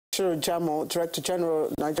Bashir Jamo, Director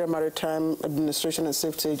General, Nigeria Maritime Administration and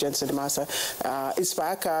Safety Agency, NIMASA, is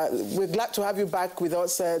back. We're glad to have you back with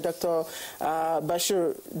us, Dr.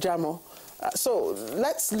 Bashir Jamo. So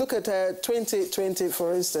let's look at 2020,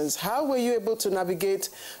 for instance. How were you able to navigate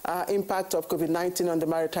impact of COVID-19 on the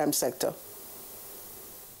maritime sector?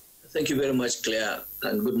 Thank you very much, Claire,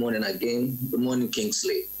 and good morning again. Good morning,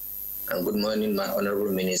 Kingsley, and good morning, my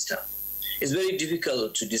Honorable Minister. It's very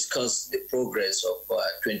difficult to discuss the progress of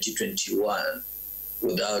 2021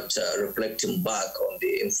 without reflecting back on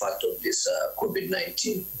the impact of this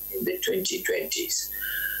COVID-19 in the 2020s.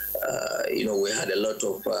 We had a lot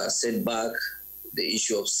of setback, the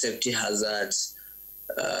issue of safety hazards,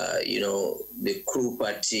 the crew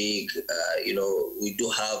fatigue, we do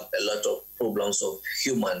have a lot of problems of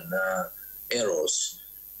human errors.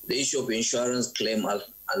 The issue of insurance claim and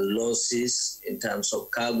losses in terms of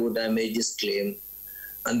cargo damages claim,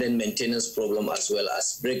 and then maintenance problem as well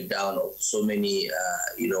as breakdown of so many,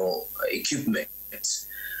 equipment.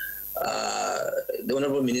 The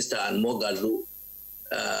Honorable Minister and Mogalu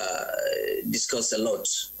discussed a lot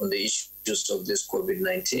on the issues of this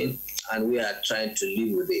COVID-19, and we are trying to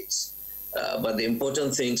live with it. But the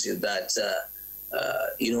important thing is that,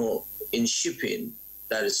 in shipping,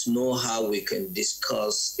 there is no how we can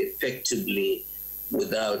discuss effectively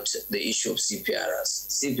without the issue of CPRs.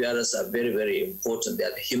 CPRs are very, very important. They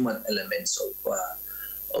are the human elements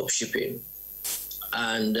of shipping.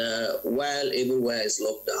 And while everywhere is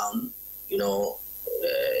locked down,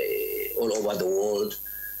 all over the world,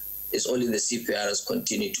 it's only the CPRs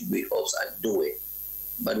continue to be up and doing.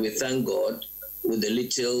 But we thank God, with the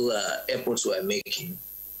little efforts we're making,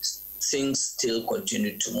 things still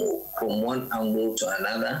continue to move from one angle to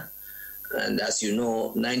another. And as you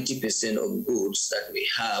know, 90% of goods that we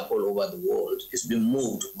have all over the world is being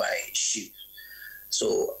moved by ship.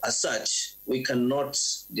 So as such, we cannot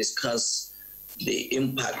discuss the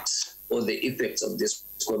impact or the effects of this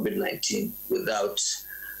COVID-19 without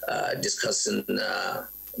discussing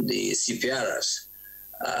the CPRs.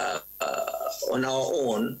 On our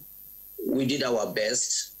own, we did our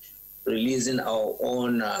best, releasing our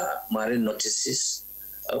own marine notices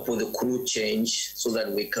for the crew change so that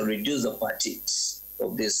we can reduce the fatigues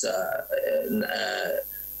of these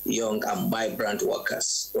young and vibrant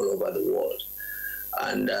workers all over the world.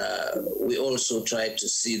 And we also tried to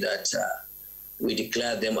see that we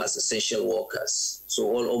declare them as essential workers. So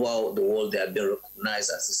all over the world, they have been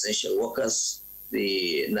recognized as essential workers.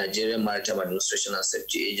 The Nigerian Maritime Administration and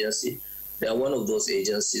Safety Agency, they are one of those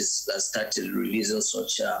agencies that started releasing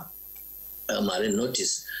such a marine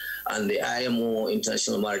notice. And the IMO,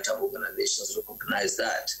 International Maritime Organizations, recognize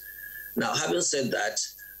that. Now, having said that,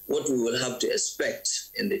 what we will have to expect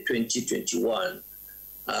in the 2021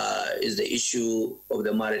 is the issue of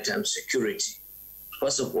the maritime security.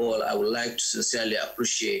 First of all, I would like to sincerely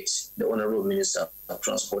appreciate the Honorable Minister of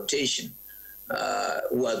Transportation,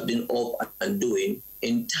 who has been up and doing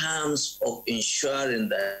in terms of ensuring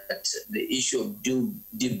that the issue of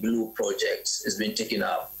Deep Blue projects has been taken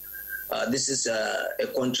up. This is a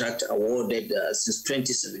contract awarded since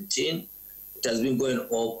 2017. It has been going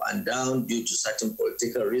up and down due to certain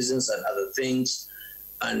political reasons and other things,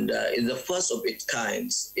 and it's the first of its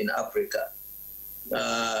kind in Africa.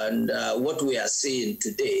 And what we are seeing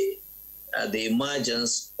today, the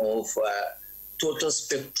emergence of total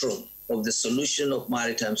spectrum of the solution of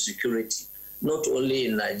maritime security, not only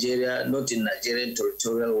in Nigeria, not in Nigerian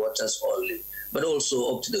territorial waters only, but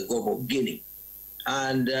also up to the Gulf of Guinea.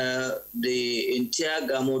 And the entire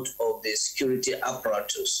gamut of the security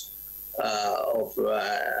apparatus of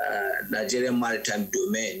Nigerian maritime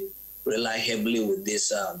domain rely heavily with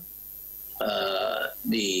this,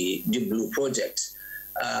 the Deep Blue project.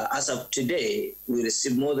 As of today, we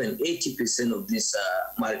receive more than 80% of these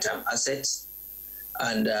maritime assets.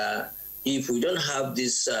 And if we don't have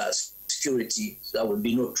this security, there will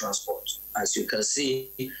be no transport. As you can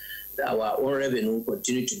see, our own revenue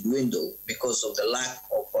continue to dwindle because of the lack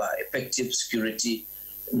of effective security,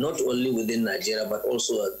 not only within Nigeria, but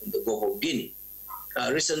also in the Gulf of Guinea.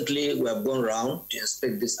 Recently, we have gone around to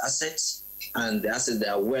inspect these assets, and the assets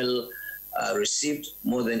are well received.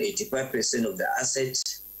 More than 85% of the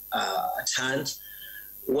assets at hand.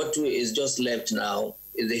 What is just left now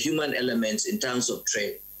is the human elements in terms of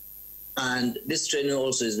training. And this training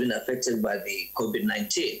also has been affected by the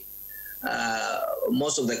COVID-19.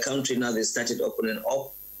 Most of the country now, they started opening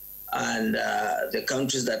up, and the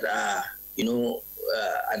countries that are,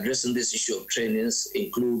 addressing this issue of trainings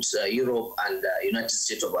includes Europe and United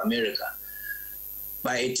States of America.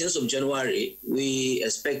 By 18th of January, we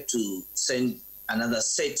expect to send another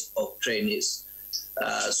set of trainees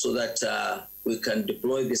so that we can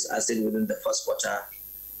deploy this asset within the first quarter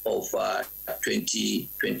of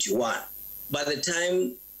 2021. By the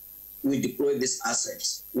time we deploy these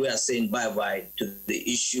assets, we are saying bye-bye to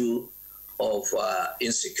the issue of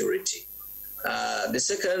insecurity. The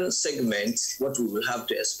second segment, what we will have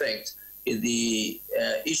to expect, is the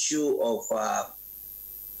issue of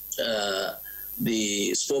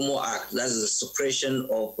the STOMO Act, that is the Suppression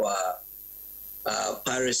of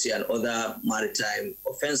Piracy and Other Maritime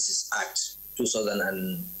Offences Act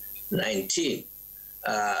 2019.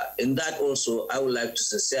 In that also, I would like to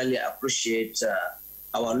sincerely appreciate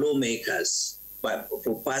our lawmakers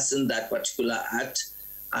for passing that particular act,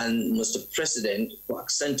 and Mr. President for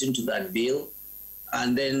assenting to that bill,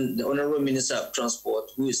 and then the Honorable Minister of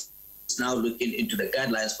Transport, who is now looking into the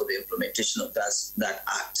guidelines for the implementation of that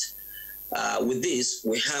act. With this,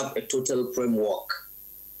 we have a total framework,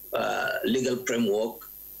 legal framework,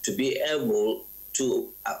 to be able to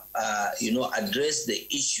address the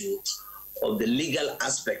issue of the legal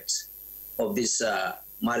aspect of this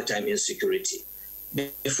maritime insecurity.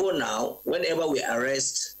 Before now, whenever we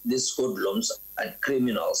arrest these hoodlums and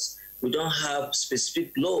criminals, we don't have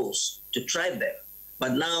specific laws to try them.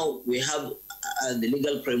 But now we have the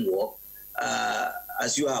legal framework.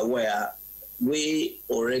 As you are aware, we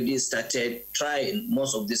already started trying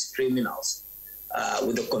most of these criminals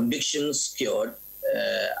with the convictions secured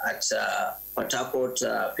at Port Harcourt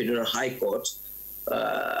Federal High Court.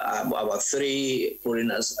 About 3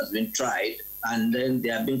 foreigners have been tried, and then they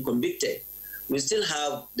have been convicted. We still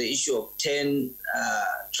have the issue of 10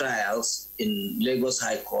 trials in Lagos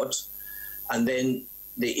High Court, and then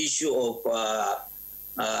the issue of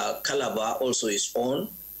Calabar also is on.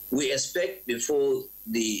 We expect before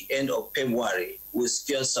the end of February, we'll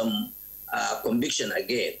secure some conviction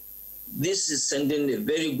again. This is sending a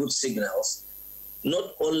very good signals,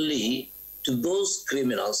 not only to those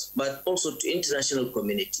criminals, but also to international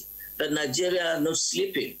community, that Nigeria are not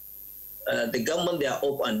sleeping. The government, they are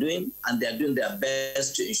up and doing, and they are doing their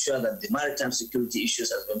best to ensure that the maritime security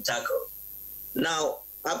issues have been tackled. Now,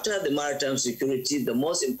 after the maritime security, the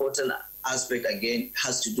most important aspect, again,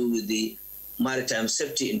 has to do with the maritime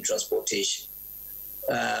safety in transportation.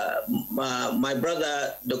 My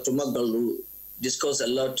brother, Dr. Magdalu, discussed a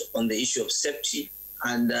lot on the issue of safety,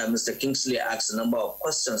 and Mr. Kingsley asked a number of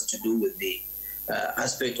questions to do with the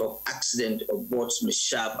aspect of accident of boats,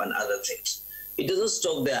 mishap, and other things. It doesn't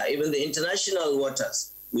stop there. Even the international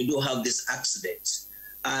waters, we do have these accidents,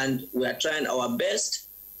 and we are trying our best.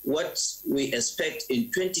 What we expect in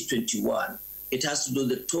 2021, it has to do with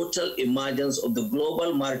the total emergence of the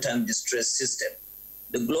global maritime distress system.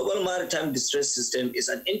 The global maritime distress system is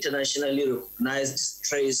an internationally recognized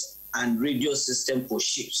distress and radio system for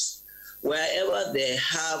ships. Wherever they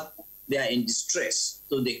are in distress,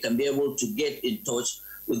 so they can be able to get in touch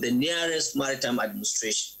with the nearest maritime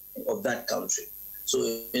administration of that country. So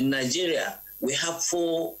in Nigeria, we have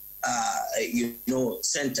 4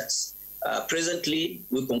 centers. Presently,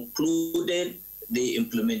 we concluded the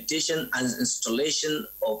implementation and installation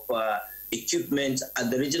of equipment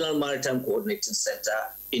at the Regional Maritime Coordinating Center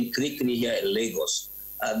in Kirikiri here in Lagos.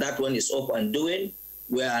 That one is up and doing.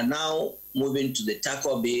 We are now moving to the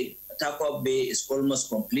Takwa Bay. Takwa Bay is almost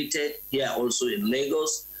completed here also in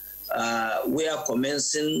Lagos. We are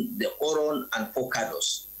commencing the Oron and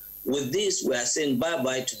Focados. With this, we are saying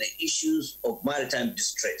bye-bye to the issues of maritime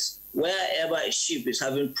distress. Wherever a ship is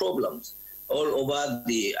having problems, all over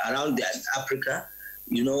around Africa,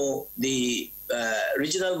 the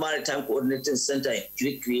Regional Maritime Coordinating Center in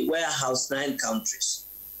Kirikiri warehouse 9 countries.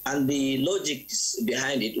 And the logic is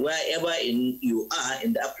behind it, wherever you are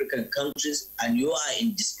in the African countries and you are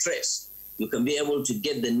in distress, you can be able to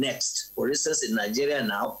get the next. For instance, in Nigeria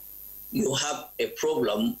now, you have a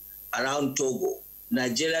problem around Togo.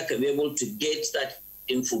 Nigeria can be able to get that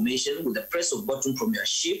information with the press of button from your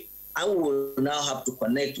ship, and we will now have to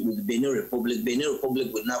connect with Benin Republic. Benin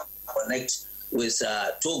Republic will now connect with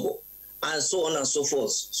Togo, and so on and so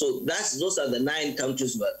forth. So those are the 9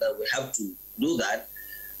 countries that we have to do that.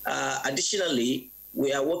 Additionally,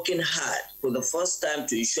 we are working hard for the first time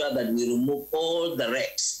to ensure that we remove all the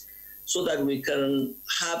wrecks so that we can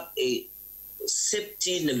have a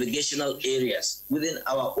safety navigational areas within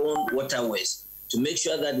our own waterways to make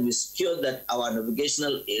sure that we secure that our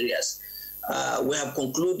navigational areas. We have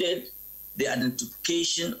concluded the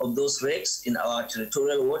identification of those wrecks in our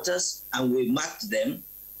territorial waters, and we marked them.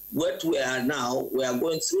 What we are now, we are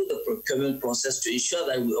going through the procurement process to ensure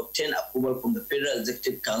that we obtain approval from the Federal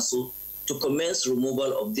Executive Council to commence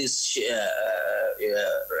removal of these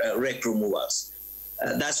wreck removals.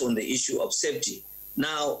 That's on the issue of safety.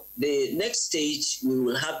 Now, the next stage we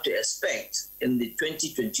will have to expect in the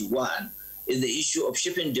 2021 is the issue of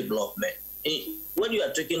shipping development. When you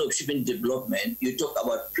are talking of shipping development, you talk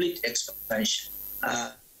about fleet expansion.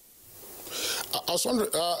 I was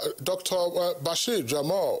wondering, Dr. Bashir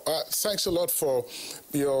Jamal, thanks a lot for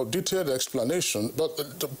your detailed explanation. But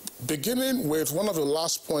beginning with one of the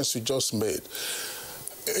last points you just made,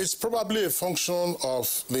 it's probably a function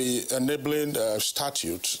of the enabling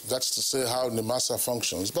statute, that's to say how NIMASA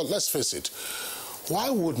functions. But let's face it, why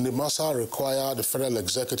would NIMASA require the Federal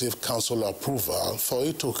Executive Council approval for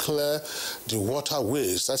it to clear the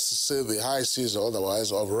waterways, that's to say the high seas or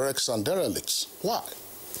otherwise, of wrecks and derelicts? Why?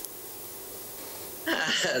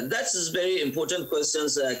 That's a very important question,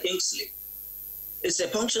 Kingsley. It's a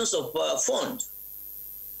function of fund.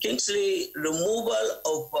 Kingsley, removal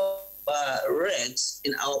of wrecks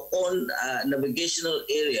in our own navigational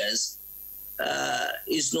areas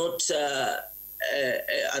is not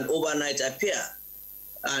an overnight affair,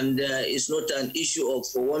 and it's not an issue of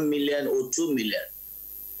 1 million or 2 million.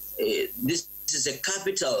 This is a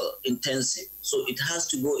capital intensive, so it has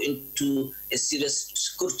to go into a serious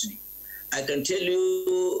scrutiny. I can tell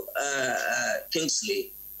you,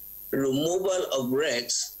 Kingsley, removal of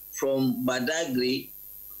wrecks from Badagry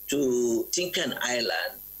to Tinkan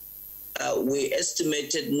Island, we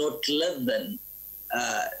estimated not less than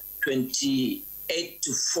 28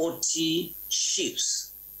 to 40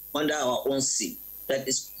 ships under our own sea. That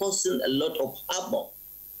is causing a lot of havoc.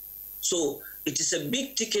 So it is a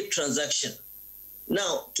big ticket transaction.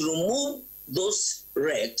 Now, to remove those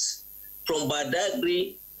wrecks from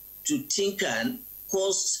Badagry to Tinkan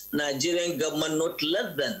cost Nigerian government not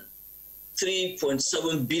less than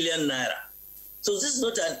 3.7 billion naira. So this is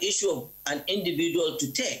not an issue of an individual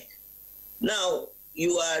to take. Now,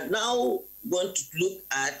 you are now going to look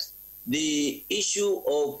at the issue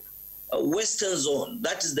of Western Zone,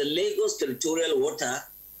 that is the Lagos territorial water.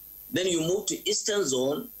 Then you move to Eastern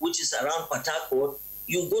Zone, which is around Port Harcourt.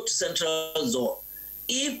 You go to Central Zone.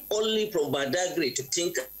 If only from Badagry to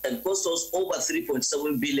Tinkan cost us over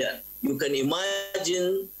 3.7 billion, you can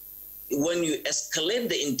imagine when you escalate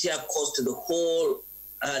the entire cost to the whole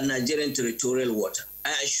Nigerian territorial water.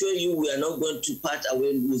 I assure you we are not going to part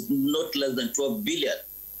away with not less than 12 billion.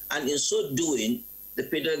 And in so doing, the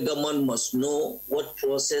federal government must know what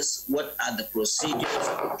process, what are the procedures,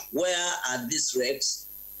 where are these wrecks,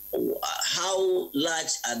 how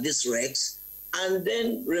large are these wrecks, and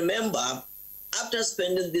then remember, after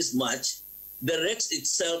spending this much, the wrecks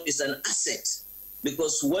itself is an asset,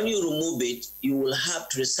 because when you remove it, you will have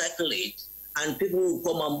to recycle it, and people will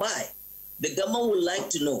come and buy. The government would like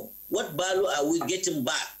to know what value are we getting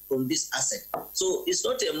back from this asset. So it's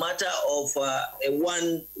not a matter of a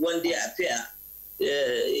one-day affair.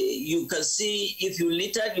 You can see if you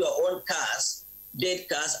littered your own cars, dead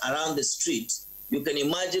cars around the street, you can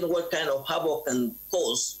imagine what kind of havoc can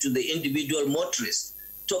cause to the individual motorist.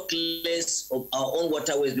 Talk less of our own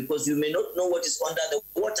waterways, because you may not know what is under the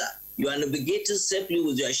water. You are navigating safely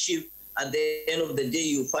with your ship. At the end of the day,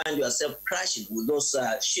 you find yourself crashing with those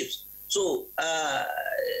ships. So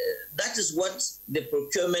that is what the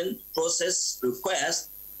procurement process requires.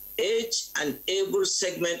 Each and every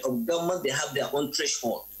segment of government, they have their own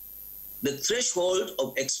threshold. The threshold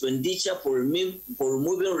of expenditure for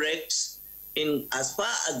removing wrecks, in as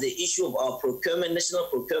far as the issue of our procurement, National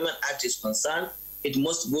Procurement Act is concerned, it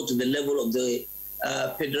must go to the level of the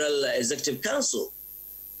Federal Executive Council.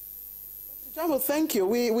 Jamo, thank you.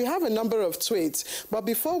 We have a number of tweets, but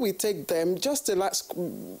before we take them, just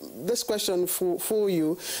this question for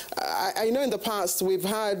you. I know in the past we've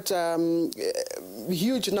had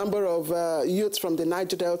huge number of youths from the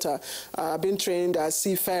Niger Delta being trained as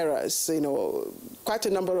seafarers, you know, quite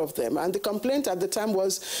a number of them. And the complaint at the time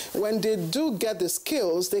was when they do get the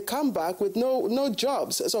skills, they come back with no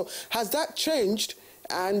jobs. So has that changed?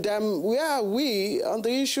 And where are we on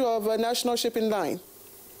the issue of a national shipping line?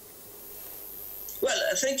 Well,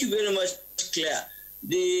 thank you very much, Claire.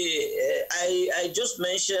 I just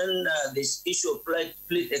mentioned this issue of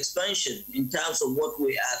fleet expansion in terms of what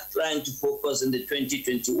we are trying to focus in the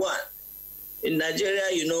 2021. In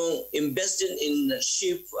Nigeria, you know, investing in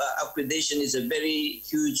ship acquisition is a very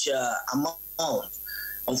huge amount.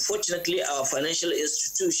 Unfortunately, our financial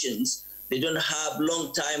institutions, they don't have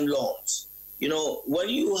long-time loans. You know, when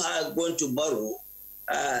you are going to borrow,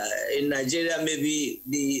 in Nigeria, maybe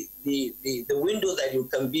the window that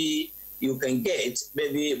you can get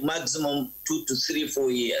maybe maximum 2 to 3,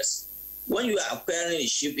 4 years. When you are acquiring a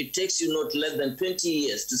ship, it takes you not less than 20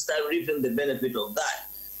 years to start reaping the benefit of that.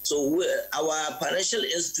 So our financial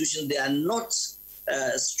institutions, they are not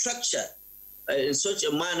structured in such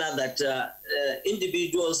a manner that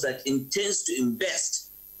individuals that intends to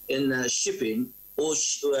invest in shipping or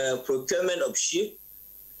procurement of ship,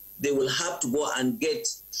 they will have to go and get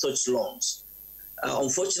such loans.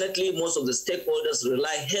 Unfortunately, most of the stakeholders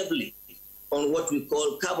rely heavily on what we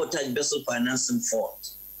call cabotage vessel financing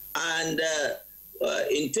funds. And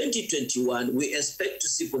in 2021, we expect to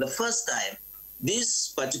see for the first time,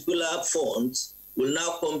 these particular funds will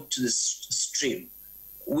now come to the stream.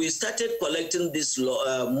 We started collecting this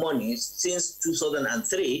money since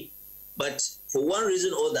 2003, but for one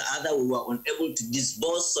reason or the other, we were unable to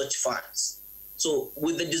disburse such funds. So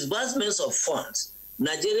with the disbursements of funds,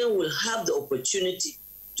 Nigeria will have the opportunity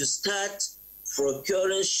to start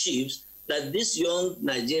procuring ships that these young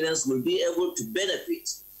Nigerians will be able to benefit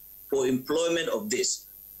for employment of this.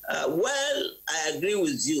 Well, I agree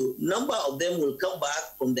with you, number of them will come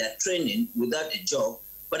back from their training without a job,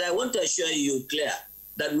 but I want to assure you, Claire,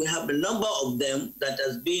 that we have a number of them that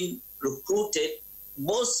has been recruited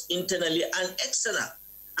both internally and external.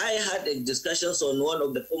 I had discussions on one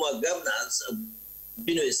of the former governors of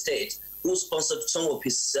Benue State who sponsored some of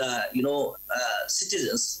his,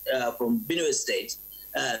 citizens from Benue State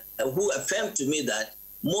who affirmed to me that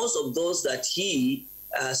most of those that he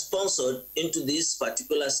sponsored into this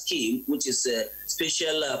particular scheme, which is a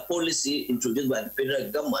special policy introduced by the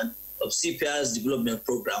federal government of CPR's development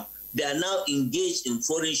program, they are now engaged in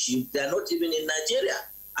foreign ships. They are not even in Nigeria.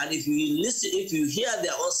 And if you hear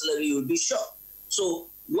their own salary, you will be shocked. So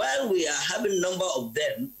while we are having a number of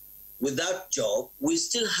them without job, we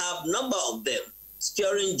still have number of them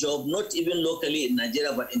securing job, not even locally in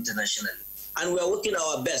Nigeria, but internationally. And we are working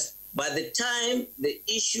our best. By the time the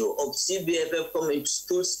issue of CBFF comes into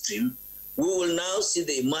full stream, we will now see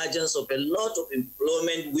the emergence of a lot of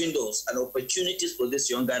employment windows and opportunities for these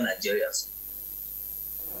younger Nigerians.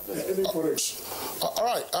 All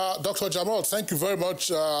right, Dr. Jamal, thank you very much.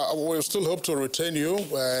 We'll still hope to retain you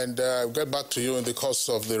and get back to you in the course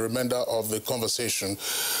of the remainder of the conversation.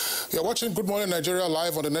 You're watching Good Morning Nigeria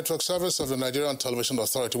live on the network service of the Nigerian Television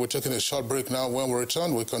Authority. We're taking a short break now. When we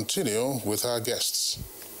return, we continue with our guests.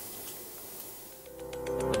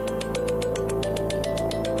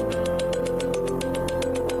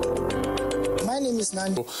 My name is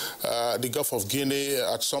Nandi. The Gulf of Guinea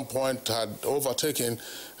at some point had overtaken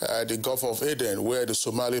the Gulf of Aden, where the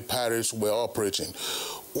Somali pirates were operating.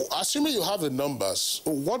 Assuming you have the numbers,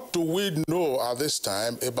 what do we know at this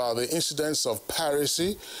time about the incidents of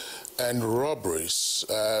piracy and robberies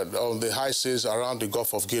on the high seas around the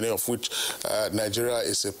Gulf of Guinea, of which Nigeria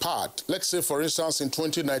is a part? Let's say, for instance, in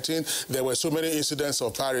 2019, there were so many incidents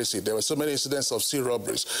of piracy. There were so many incidents of sea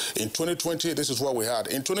robberies. In 2020, this is what we had.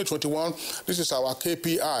 In 2021, this is our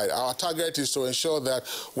KPI. Our target is to ensure that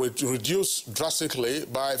we reduce drastically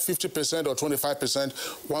by 50% or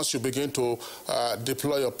 25% once you begin to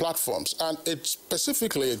deploy your platforms. And it's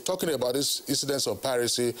specifically talking about these incidents of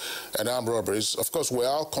piracy and armed robberies. Of course, we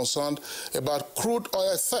are concerned about crude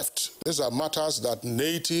oil theft. These are matters that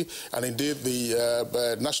NATI and indeed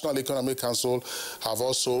the National Economic Council have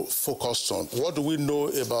also focused on. What do we know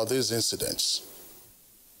about these incidents?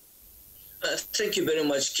 Thank you very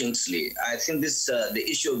much, Kingsley. I think the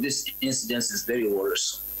issue of this incident is very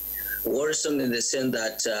worrisome. Worrisome in the sense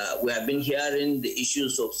that we have been hearing the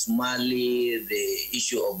issues of Somali, the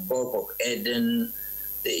issue of Gulf of Aden,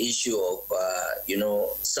 the issue of,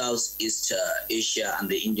 Southeast Asia and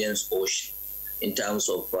the Indian Ocean in terms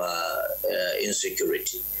of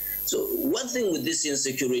insecurity. So one thing with this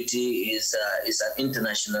insecurity is an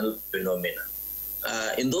international phenomenon.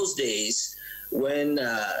 In those days, when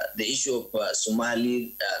the issue of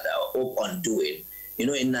Somali up on doing,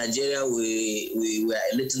 in Nigeria, we were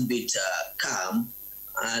a little bit calm,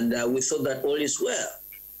 and we thought that all is well.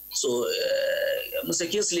 So, Mr.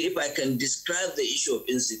 Kingsley, if I can describe the issue of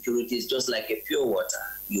insecurity, it's just like a pure water.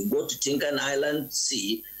 You go to Tinkan Island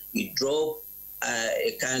Sea, you drop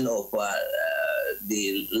a kind of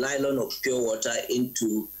the nylon of pure water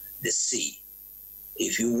into the sea.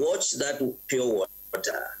 If you watch that pure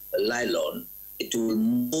water, nylon, it will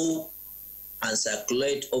move and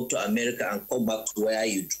circulate up to America and come back to where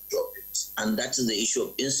you drop it. And that is the issue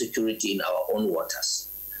of insecurity in our own waters.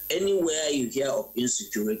 Anywhere you hear of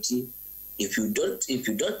insecurity, if you don't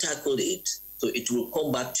tackle it, so it will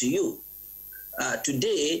come back to you.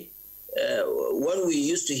 Today, when we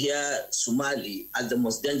used to hear Somali as the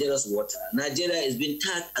most dangerous water, Nigeria is being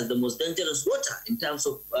tagged as the most dangerous water in terms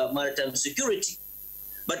of maritime security.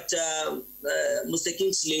 But Mr.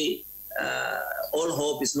 Kingsley, all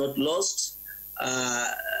hope is not lost.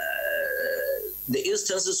 The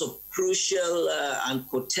instances of crucial and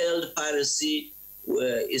curtailed piracy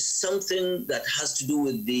is something that has to do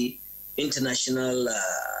with the international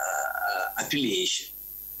affiliation.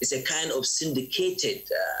 It's a kind of syndicated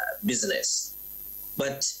business.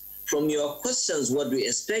 But from your questions, what do we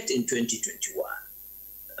expect in 2021?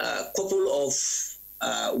 A couple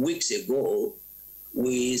of weeks ago,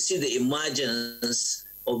 we see the emergence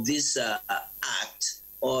of this act,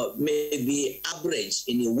 or maybe average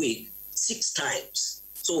in a week 6 times.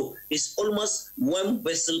 So it's almost 1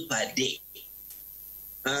 vessel per day.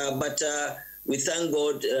 But we thank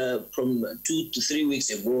God from 2 to 3 weeks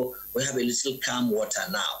ago, we have a little calm water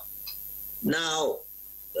now. Now,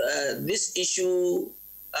 this issue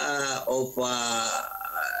of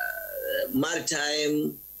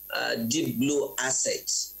maritime deep blue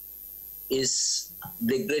assets is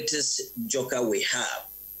the greatest joker we have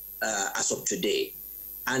as of today.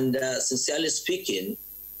 And sincerely speaking,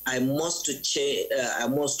 I must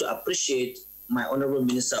appreciate my Honorable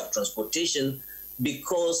Minister of Transportation,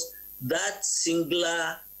 because that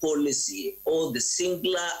singular policy, or the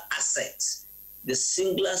singular assets, the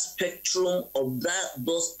singular spectrum of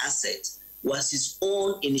those assets was his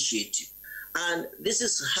own initiative. And this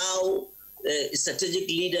is how a strategic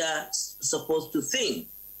leader is supposed to think.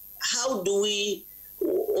 How do we,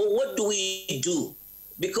 or what do we do?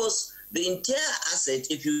 Because the entire asset,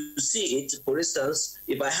 if you see it, for instance,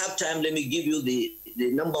 if I have time, let me give you the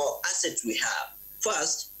number of assets we have.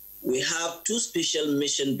 First, we have 2 special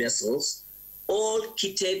mission vessels, all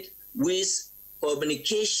kitted with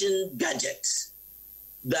communication gadgets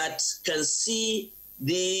that can see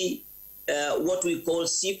the what we call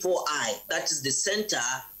C4I. That is the center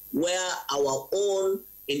where our own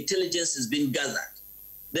intelligence is being gathered.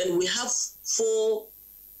 Then we have 4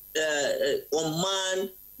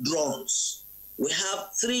 unmanned drones. We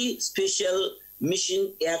have 3 special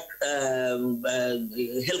mission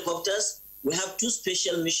helicopters. We have 2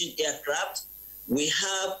 special mission aircraft. We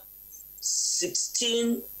have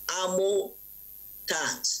 16 ammo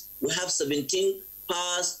tanks. We have 17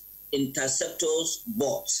 fast interceptors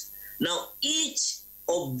boats. Now, each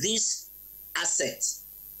of these assets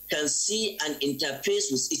can see and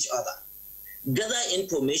interface with each other, gather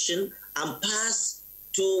information, and pass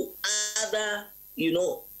to other,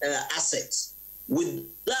 assets. With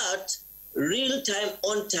that, real time,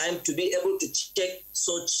 on time, to be able to check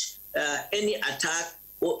such any attack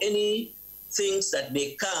or any things that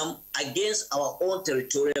may come against our own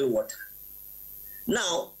territorial water.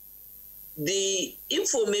 Now, the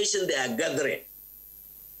information they are gathering,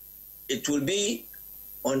 it will be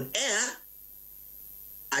on air,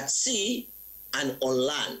 at sea, and on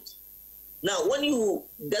land. Now, when you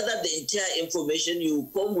gather the entire information, you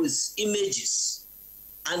come with images.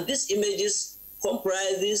 And these images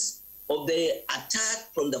comprises of the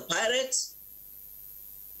attack from the pirates,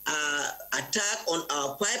 attack on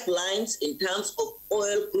our pipelines in terms of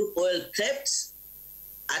crude oil thefts,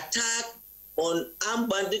 attack on armed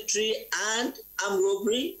banditry and armed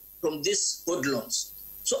robbery from these hoodlums.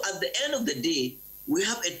 So at the end of the day, we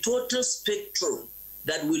have a total spectrum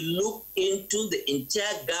that will look into the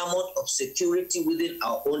entire gamut of security within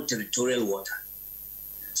our own territorial water.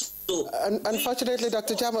 So, unfortunately,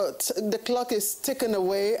 Dr. Jamo, the clock is ticking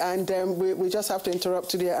away, and we just have to interrupt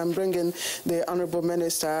today and bring in the Honourable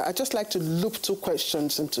Minister. I'd just like to loop 2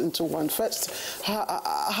 questions into one. First,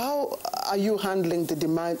 how are you handling the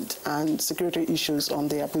demand and security issues on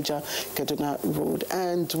the Abuja-Kaduna road?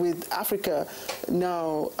 And with Africa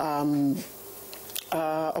now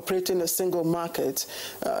operating a single market,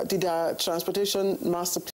 did our transportation master